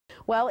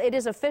Well, it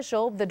is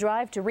official. The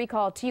drive to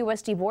recall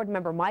TUSD board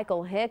member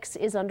Michael Hicks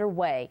is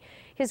underway.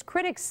 His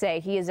critics say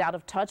he is out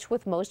of touch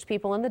with most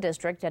people in the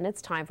district, and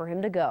it's time for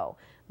him to go.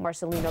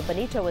 Marcelino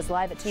Benito is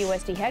live at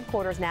TUSD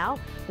headquarters now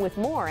with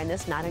more in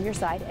this Not on Your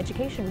Side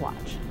Education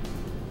Watch.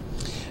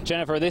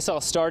 Jennifer, this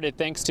all started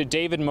thanks to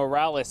David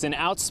Morales, an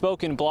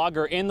outspoken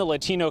blogger in the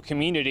Latino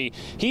community.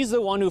 He's the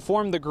one who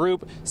formed the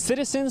group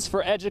Citizens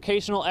for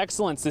Educational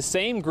Excellence, the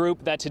same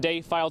group that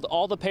today filed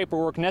all the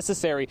paperwork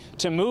necessary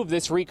to move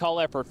this recall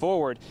effort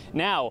forward.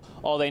 Now,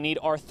 all they need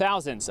are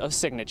thousands of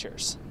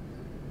signatures.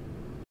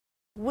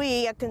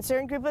 We, a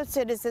concerned group of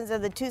citizens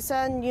of the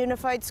Tucson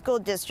Unified School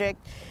District,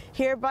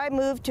 hereby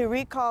move to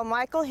recall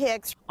Michael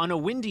Hicks. On a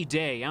windy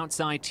day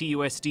outside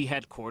TUSD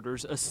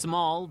headquarters, a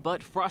small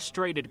but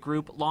frustrated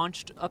group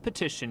launched a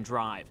petition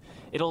drive.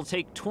 It'll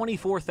take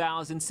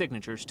 24,000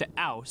 signatures to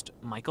oust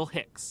Michael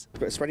Hicks.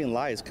 Spreading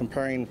lies,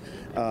 comparing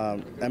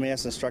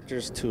MAS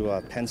instructors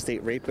to Penn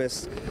State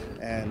rapists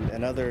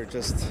and other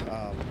just,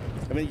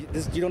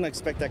 you don't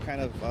expect that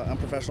kind of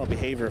unprofessional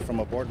behavior from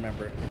a board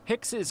member.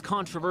 Hicks's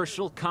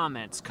controversial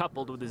comments,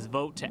 coupled with his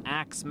vote to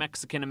axe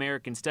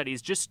Mexican-American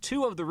studies, just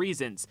two of the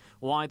reasons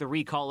why the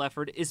recall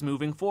effort is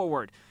moving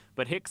forward.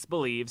 But Hicks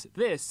believes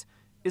this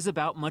is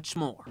about much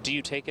more. Do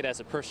you take it as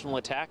a personal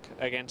attack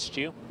against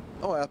you?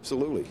 Oh,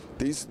 absolutely.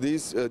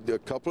 A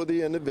couple of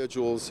the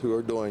individuals who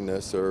are doing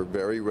this are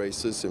very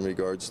racist in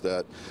regards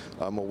that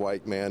I'm a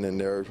white man and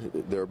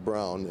they're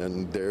brown,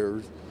 and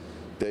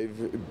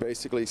they've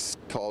basically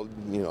called,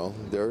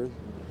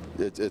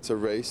 it's a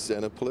race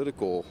and a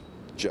political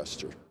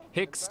gesture.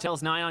 Hicks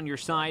tells Nye on Your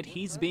Side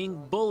he's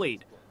being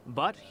bullied,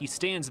 but he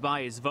stands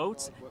by his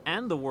votes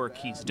and the work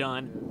he's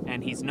done,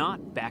 and he's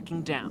not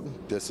backing down.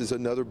 This is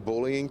another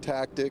bullying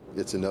tactic.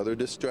 It's another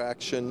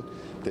distraction.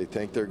 They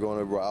think they're going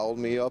to rile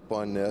me up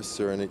on this,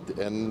 and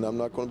I'm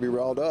not going to be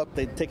riled up.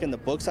 They've taken the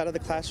books out of the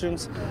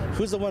classrooms.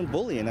 Who's the one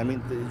bullying? I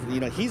mean,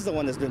 he's the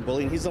one that's been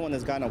bullying. He's the one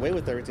that's gotten away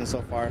with everything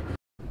so far.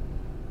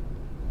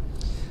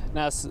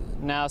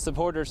 Now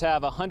supporters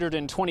have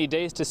 120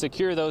 days to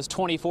secure those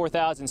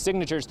 24,000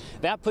 signatures.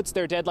 That puts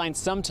their deadline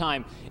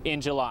sometime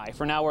in July.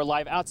 For now, we're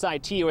live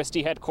outside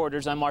TUSD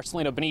headquarters. I'm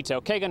Marcelino Benito,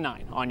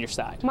 KGUN-9 on your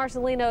side.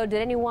 Marcelino,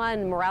 did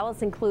anyone,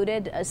 Morales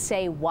included,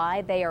 say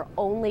why they are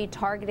only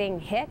targeting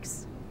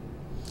Hicks?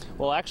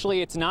 Well,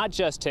 actually, it's not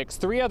just Hicks.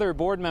 Three other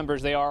board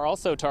members they are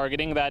also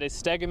targeting. That is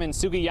Stegeman,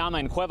 Sugiyama,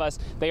 and Cuevas.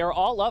 They are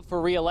all up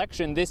for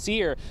re-election this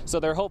year, so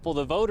they're hopeful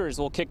the voters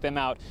will kick them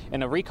out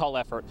and a recall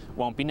effort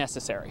won't be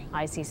necessary.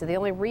 I see. So the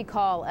only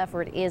recall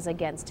effort is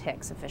against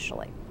Hicks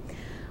officially.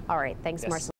 All right. Thanks, Marcelino.